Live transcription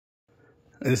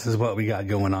This is what we got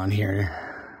going on here.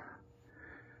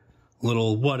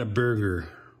 Little Whataburger.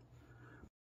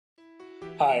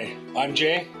 Hi, I'm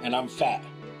Jay, and I'm fat.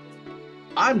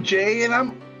 I'm Jay, and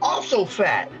I'm also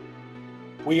fat.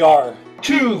 We are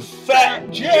Two Fat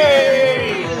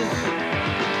Jays!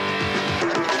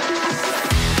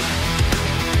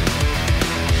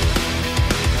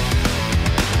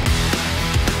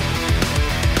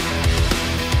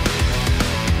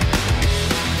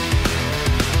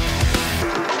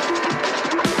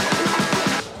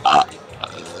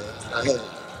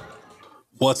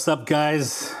 What's up,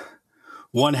 guys?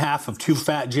 One half of Two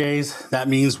Fat Jays. That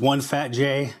means one Fat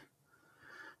Jay.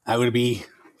 I would be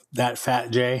that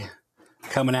Fat Jay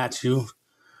coming at you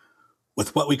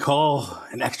with what we call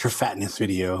an extra fatness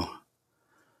video.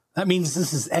 That means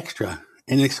this is extra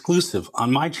and exclusive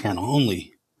on my channel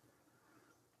only.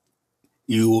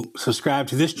 You subscribe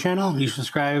to this channel, you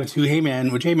subscribe to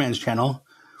J-Man's channel,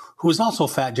 who is also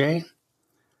Fat Jay,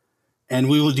 and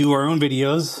we will do our own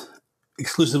videos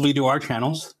exclusively to our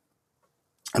channels.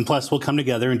 And plus, we'll come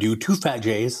together and do Two Fat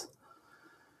Jays.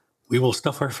 We will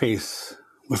stuff our face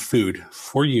with food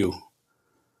for you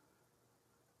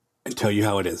and tell you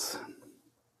how it is.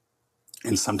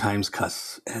 And sometimes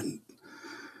cuss and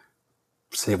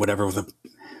say whatever the,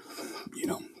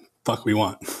 fuck we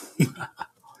want.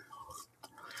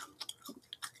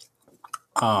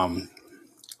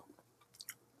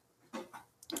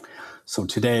 So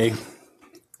today,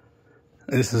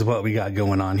 this is what we got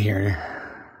going on here.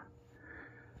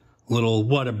 Little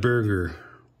Whataburger.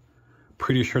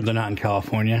 Pretty sure they're not in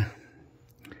California.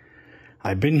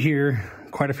 I've been here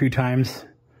quite a few times.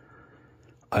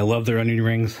 I love their onion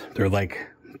rings. They're like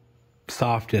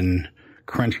soft and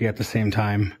crunchy at the same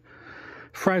time.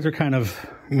 Fries are kind of,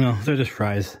 they're just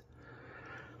fries.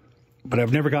 But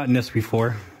I've never gotten this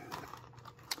before.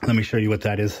 Let me show you what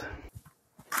that is.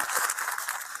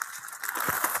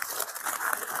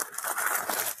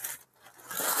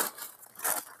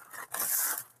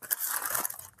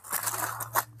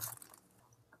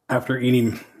 After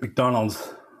eating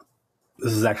McDonald's,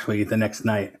 this is actually the next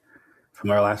night from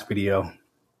our last video.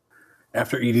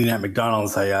 After eating at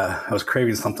McDonald's, I was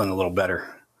craving something a little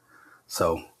better.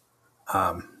 So,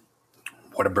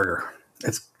 Whataburger.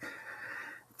 If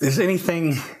there's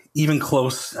anything even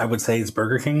close, I would say it's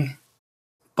Burger King.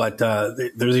 But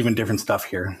there's even different stuff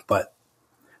here. But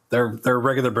their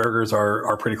regular burgers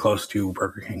are pretty close to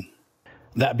Burger King.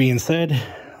 That being said,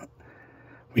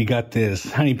 we got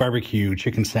this honey barbecue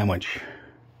chicken sandwich.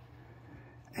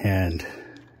 And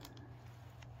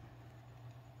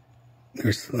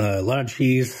there's a lot of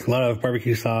cheese, a lot of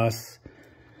barbecue sauce,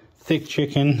 thick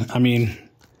chicken. I mean,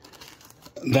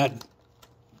 that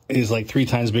is like 3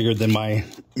 times bigger than my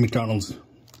McDonald's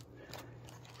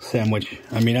sandwich.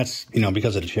 I mean, that's,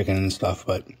 because of the chicken and stuff,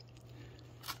 but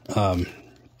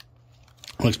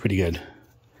looks pretty good.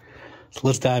 So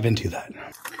let's dive into that.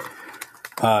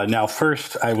 Now,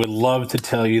 first, I would love to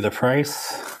tell you the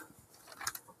price,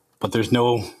 but there's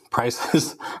no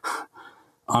prices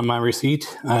on my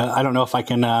receipt. I don't know if I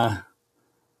can, no,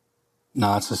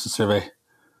 it's just a survey.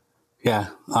 Yeah,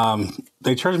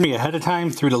 they charge me ahead of time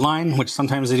through the line, which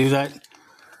sometimes they do that.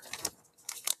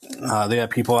 They have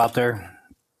people out there,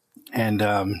 and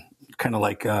kind of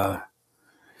like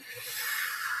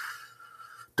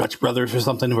Dutch Brothers or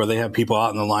something, where they have people out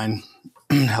in the line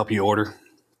help you order.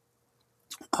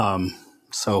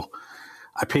 So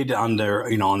I paid on their,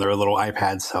 on their little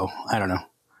iPad. So I don't know.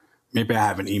 Maybe I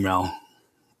have an email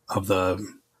of the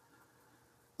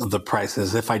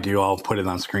prices. If I do, I'll put it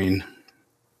on screen.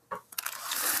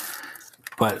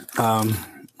 But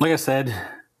like I said,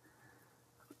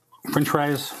 French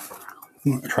fries.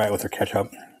 Try it with their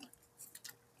ketchup.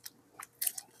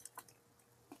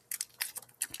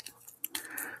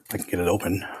 If I can get it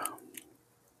open.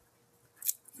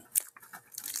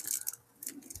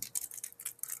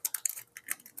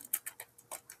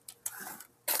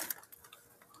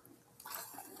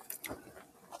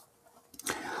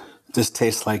 This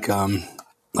tastes like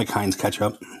Heinz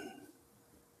ketchup. You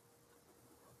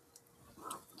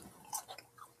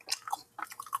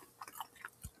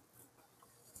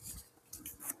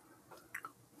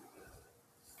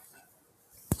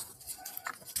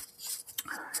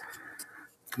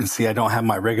can see I don't have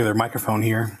my regular microphone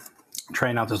here. I'm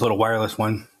trying out this little wireless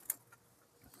one.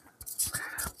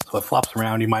 So it flops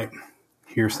around. You might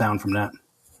hear sound from that.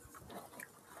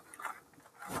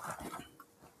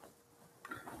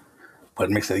 But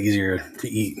it makes it easier to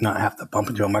eat, not have to bump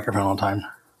into a microphone all the time.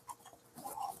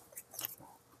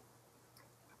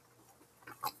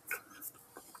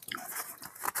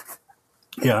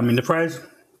 Yeah, I mean, the fries,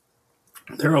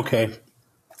 they're okay.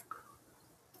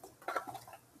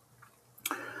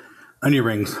 onion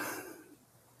rings.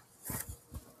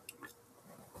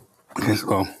 Okay,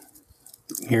 so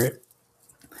hear it.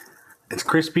 It's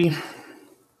crispy.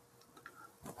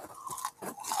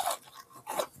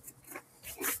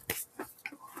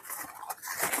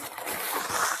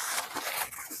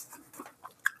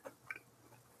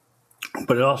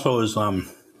 But it also is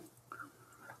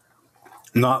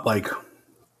not like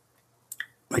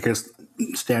a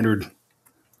standard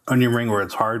onion ring where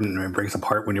it's hard and it breaks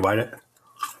apart when you bite it.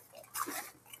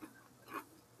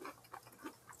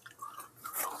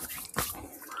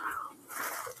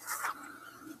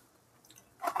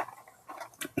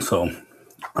 So,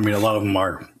 I mean, a lot of them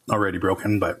are already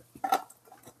broken, but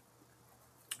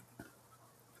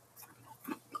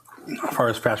as far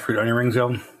as fast food onion rings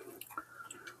go,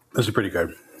 this is pretty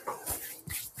good.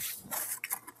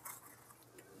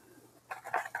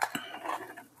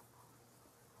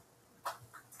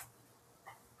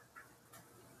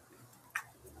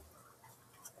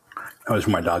 That was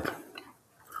for my dog.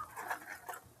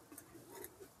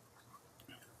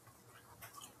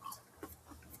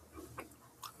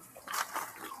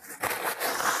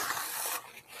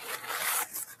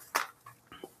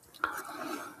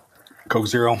 Coke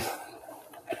Zero.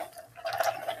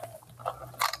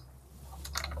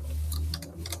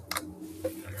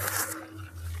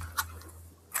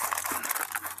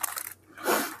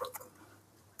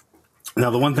 Now,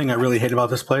 the one thing I really hate about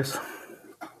this place,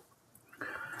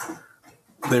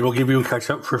 they will give you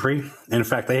ketchup for free. And in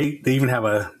fact, they even have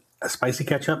a spicy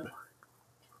ketchup.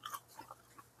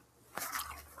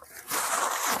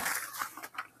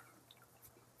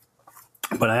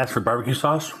 But I asked for barbecue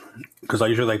sauce because I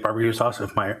usually like barbecue sauce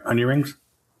with my onion rings.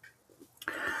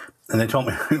 And they told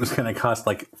me it was going to cost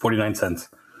like 49 cents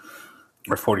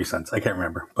or 40 cents. I can't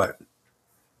remember. But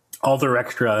all their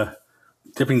extra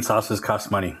dipping sauces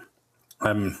cost money.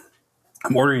 I'm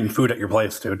ordering food at your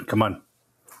place, dude. Come on.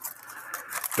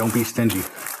 Don't be stingy.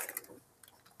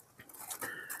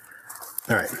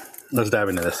 All right, let's dive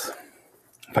into this.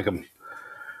 I'm going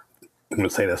to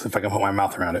say this, if I can put my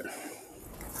mouth around it.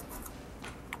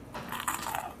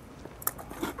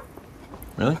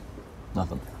 Really?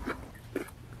 Nothing.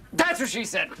 That's what she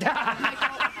said.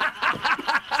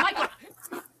 Michael.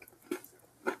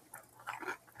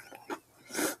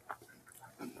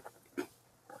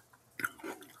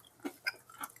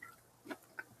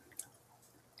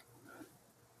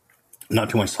 Not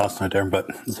too much sauce in it there, but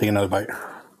let's take another bite.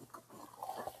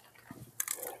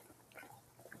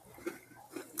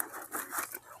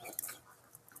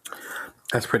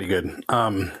 That's pretty good.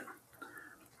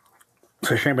 It's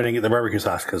a shame I didn't get the barbecue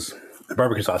sauce because the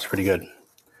barbecue sauce is pretty good.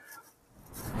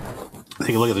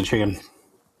 Take a look at the chicken.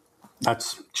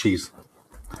 That's cheese.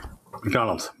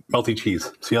 McDonald's, melty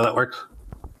cheese. See how that works?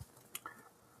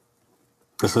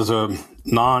 This is a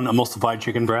non-emulsified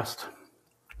chicken breast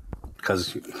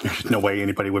because there's no way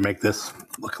anybody would make this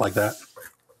look like that.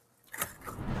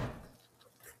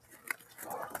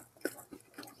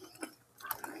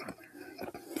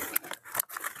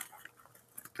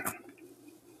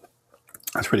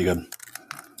 That's pretty good.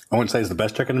 I wouldn't say it's the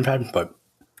best chicken I've had, but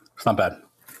it's not bad.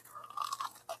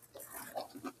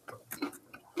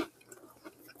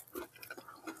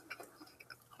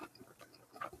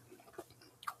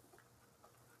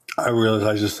 I realize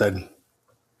I just said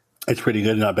it's pretty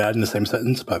good and not bad in the same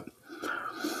sentence, but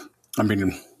I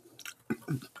mean,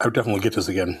 I would definitely get this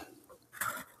again.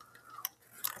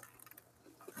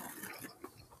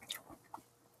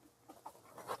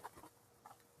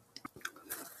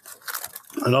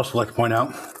 I'd also like to point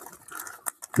out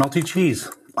melty cheese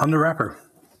on the wrapper.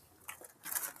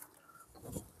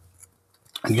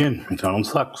 Again,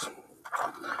 McDonald's sucks.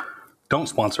 Don't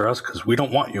sponsor us because we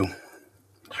don't want you.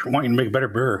 Just want you to make a better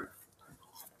burger.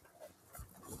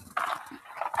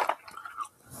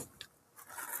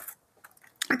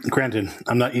 Granted,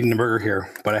 I'm not eating a burger here,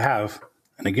 but I have.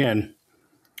 And again,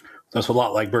 that's a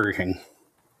lot like Burger King.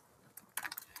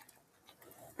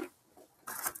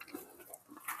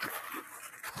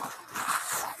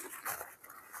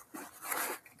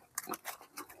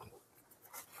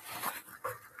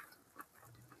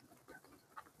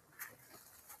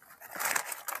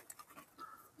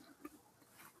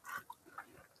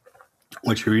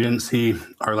 Which, if you didn't see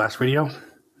our last video,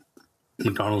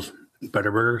 McDonald's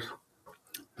better burgers,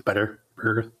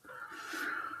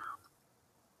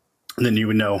 then you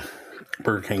would know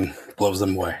Burger King blows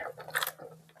them away.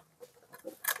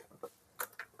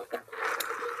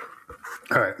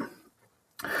 All right.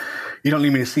 You don't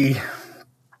need to see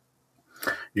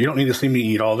me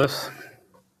eat all this.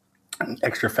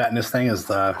 Extra fatness thing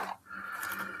is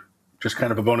just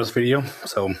kind of a bonus video.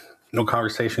 So no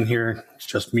conversation here. It's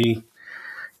just me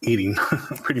eating,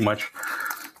 pretty much.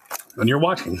 And you're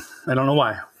watching. I don't know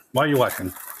why. Why are you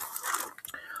watching?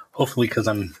 Hopefully because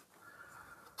I'm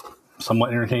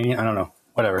somewhat entertaining. I don't know.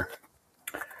 Whatever.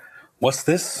 What's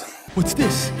this? What's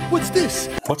this? What's this?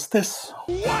 What's this?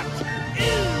 What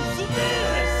is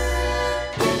this?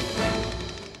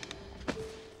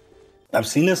 I've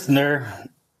seen this in there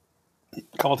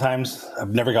a couple times.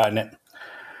 I've never gotten it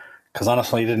because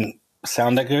honestly, it didn't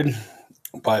sound that good.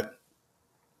 But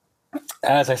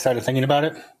as I started thinking about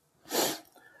it,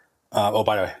 oh,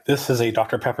 by the way, this is a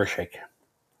Dr. Pepper shake.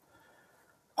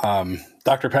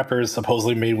 Dr. Pepper is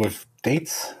supposedly made with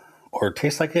dates or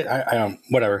tastes like it. I don't,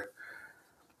 whatever.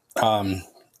 And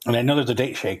I know there's a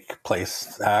date shake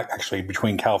place actually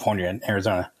between California and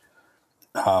Arizona.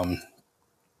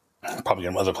 Probably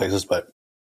in other places, but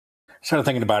I started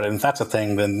thinking about it. And if that's a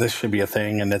thing, then this should be a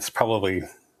thing, and it's probably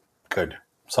good.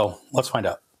 So let's find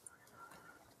out.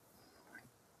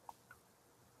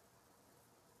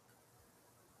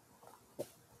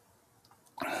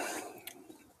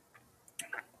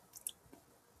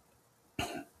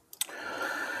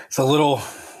 It's a little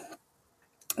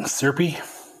syrupy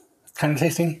kind of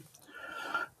tasting,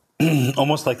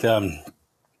 almost like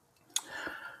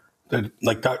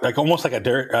like almost like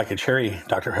a cherry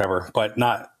Dr. Pepper, but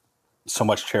not so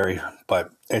much cherry.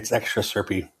 But it's extra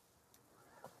syrupy.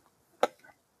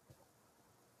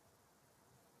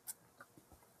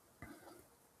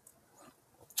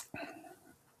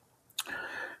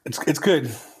 It's good.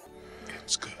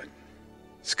 It's good.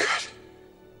 It's good.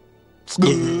 It's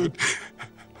good.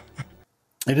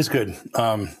 It is good.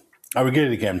 I would get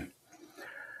it again.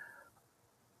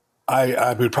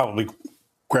 I would probably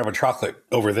grab a chocolate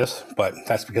over this, but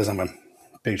that's because I'm a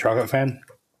big chocolate fan.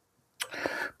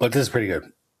 But this is pretty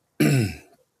good.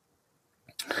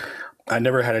 I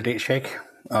never had a date shake,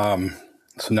 so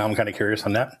now I'm kind of curious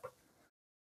on that.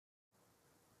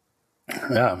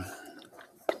 Yeah.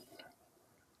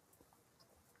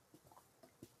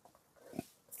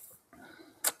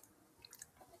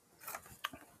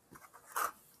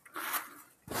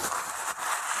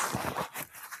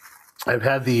 I've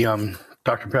had the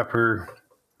Dr. Pepper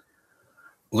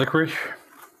licorice,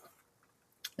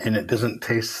 and it doesn't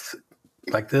taste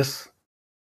like this.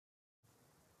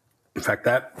 In fact,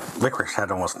 that licorice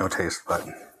had almost no taste, but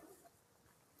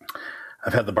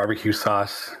I've had the barbecue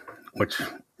sauce, which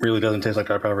really doesn't taste like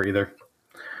Dr. Pepper either.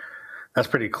 That's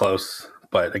pretty close,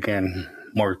 but again,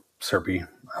 more syrupy.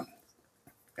 I'm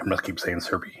going to keep saying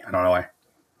syrupy. I don't know why.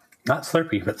 Not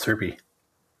slurpy, but syrupy.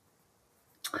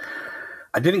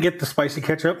 I didn't get the spicy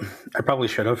ketchup. I probably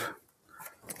should have.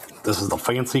 This is the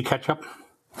fancy ketchup.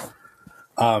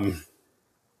 But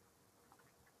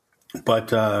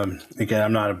again,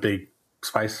 I'm not a big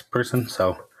spice person,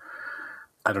 so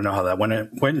I don't know how that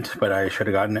went, but I should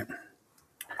have gotten it.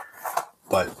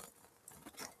 But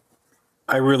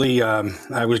I really,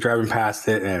 I was driving past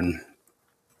it and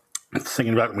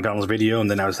thinking about the McDonald's video,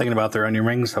 and then I was thinking about their onion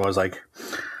rings. So I was like,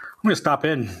 I'm going to stop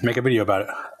in, make a video about it.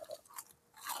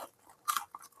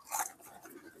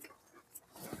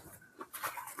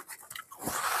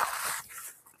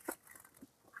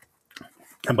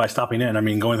 And by stopping in, I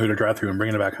mean going through the drive-thru and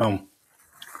bringing it back home.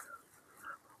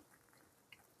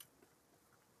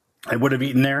 I would have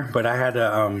eaten there, but I had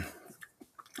to,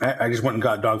 I just went and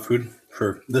got dog food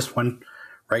for this one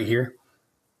right here.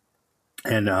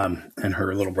 And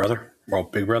her little brother, well,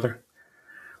 big brother,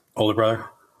 older brother.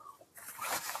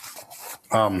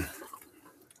 I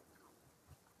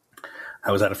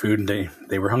was out of food and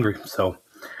they were hungry, so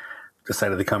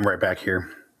decided to come right back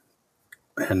here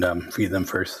and feed them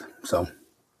first. So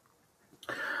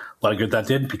a lot of good that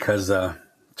did, because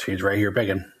she's right here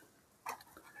begging.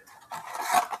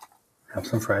 Have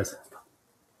some fries.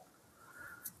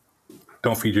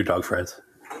 Don't feed your dog fries.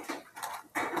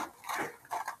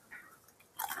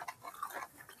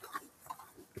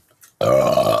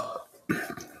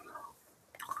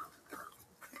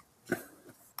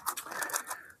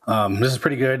 This is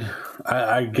pretty good.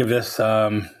 I give this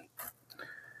 7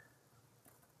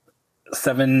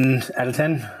 out of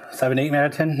 10. 7, 8 out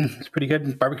of 10. It's pretty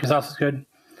good. Barbecue sauce is good.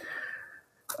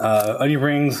 Onion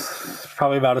rings,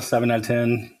 probably about a 7 out of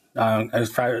 10.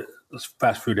 As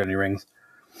fast food onion rings.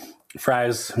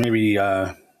 Fries, maybe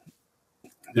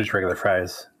just regular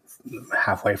fries.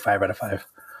 Halfway, 5 out of 5.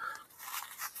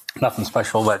 Nothing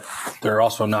special, but they're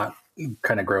also not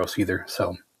kind of gross either.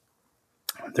 So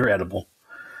they're edible.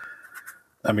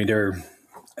 I mean, they're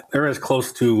as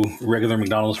close to regular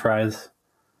McDonald's fries.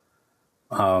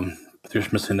 They're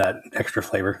just missing that extra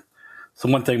flavor. So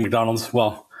one thing McDonald's,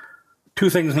 well,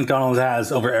 2 things McDonald's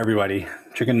has over everybody: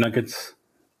 chicken nuggets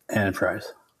and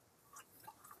fries.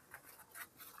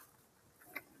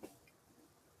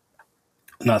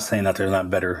 I'm not saying that there's not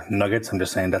better nuggets. I'm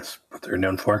just saying that's what they're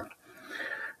known for.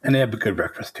 And they have a good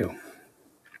breakfast too.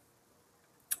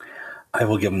 I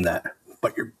will give them that.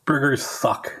 But your burgers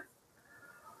suck.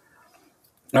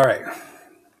 All right.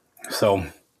 So,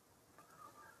 I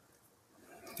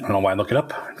don't know why I look it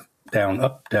up. Down,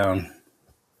 up, down.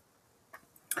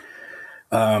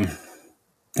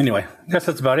 Anyway, I guess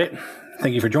that's about it.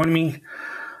 Thank you for joining me.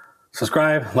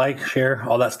 Subscribe, like, share,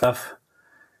 all that stuff.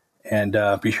 And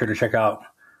be sure to check out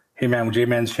Hey Man with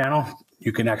J-Man's channel.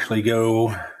 You can actually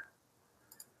go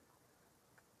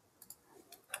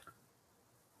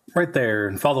right there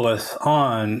and follow us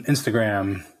on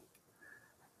Instagram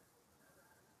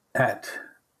at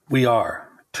We Are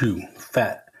Two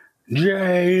Fat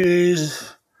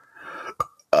Jays.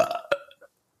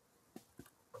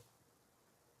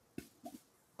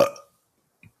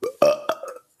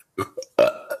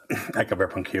 I could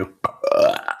burp on cue.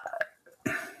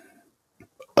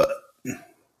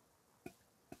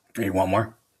 Maybe one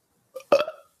more.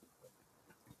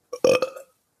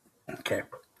 Okay.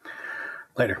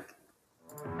 Later.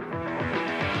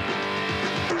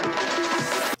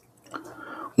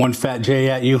 One Fat J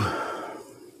at you.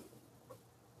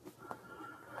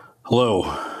 Hello.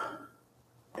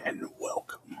 And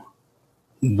welcome.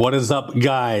 What is up,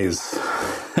 guys?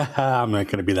 I'm not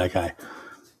going to be that guy.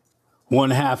 One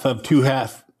half of two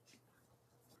half.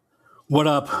 What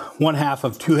up? One half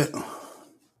of two.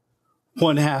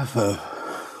 One half of.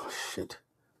 Shit.